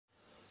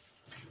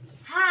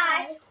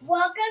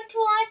to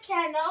our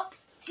channel.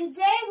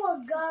 Today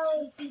we're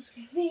going to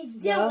be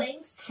doing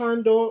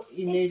candle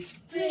in a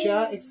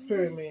jar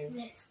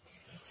experiment.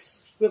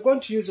 We're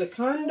going to use a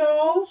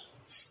candle.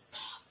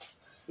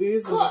 We're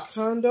using a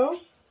candle.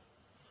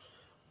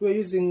 We're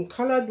using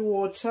colored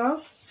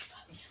water.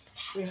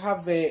 We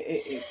have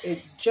a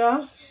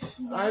jar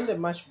and a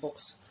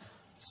matchbox.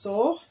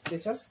 So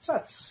let us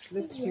start.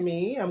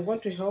 I'm going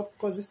to help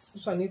because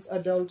this one needs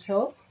adult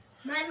help.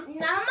 Now my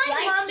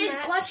mom is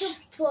going to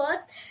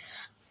put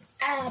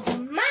a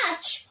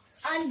match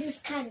on this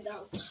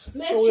candle.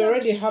 So we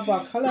already have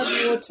our colored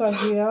water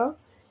here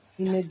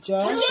in a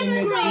jar, in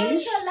a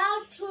dish.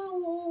 Allowed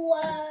to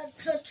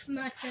touch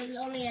matches,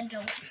 only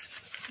adults.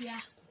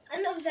 Yeah.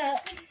 And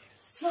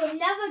so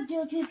never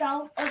do it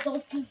without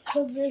adult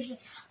people's permission.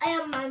 I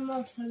have my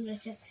mom's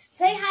permission.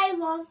 Say hi,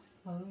 Mom.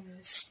 Hi.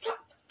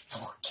 Stop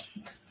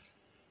talking.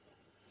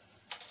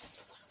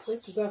 So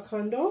this is our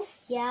candle.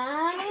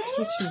 Yeah.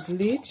 Which is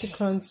lit. You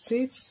can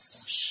see it.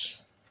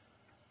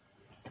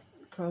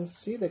 You can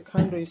see the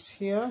candle is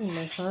here in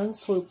my hands.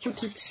 So we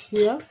put it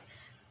here.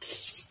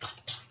 Please stop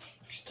talking.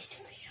 Make it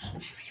feel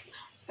very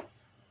fun.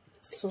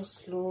 So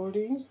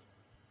slowly.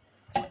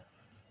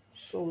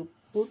 So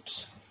we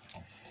put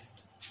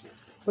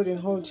it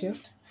hold here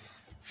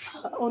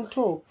on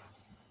top.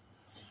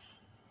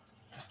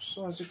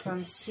 So as you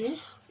can see,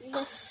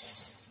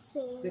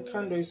 the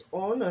candle is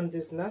on and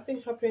there's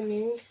nothing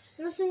happening.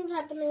 Nothing's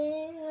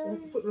happening.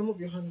 Remove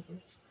your hand.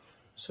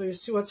 So you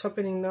see what's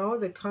happening now.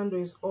 The candle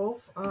is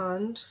off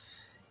and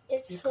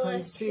you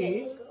can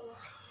see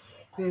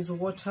there's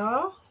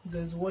water.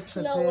 There's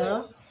water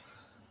there.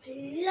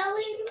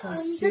 Blowing on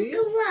the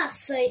glass.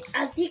 So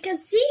as you can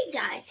see,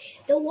 guys,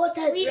 the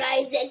water is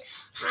rising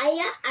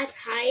higher and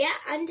higher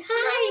and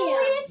higher. No,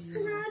 it's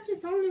not.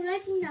 It's only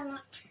rising that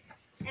much.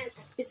 And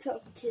it's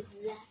up to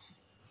that.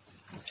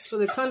 So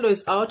the candle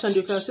is out and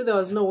you can see there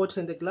was no water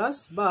in the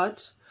glass,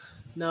 but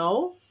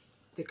now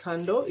the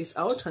candle is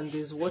out and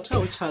there's water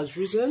which has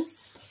risen.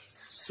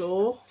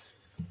 So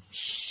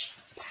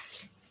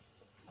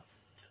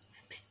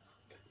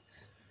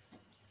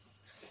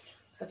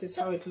that is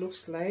how it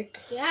looks like.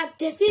 Yeah,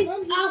 this is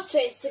our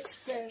face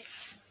experiment.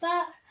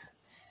 But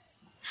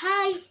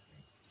hi.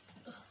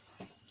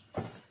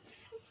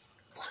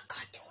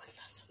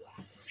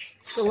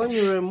 So when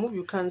you remove,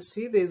 you can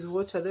see there's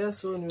water there.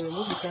 So when you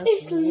remove, you can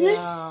see.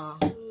 Yeah.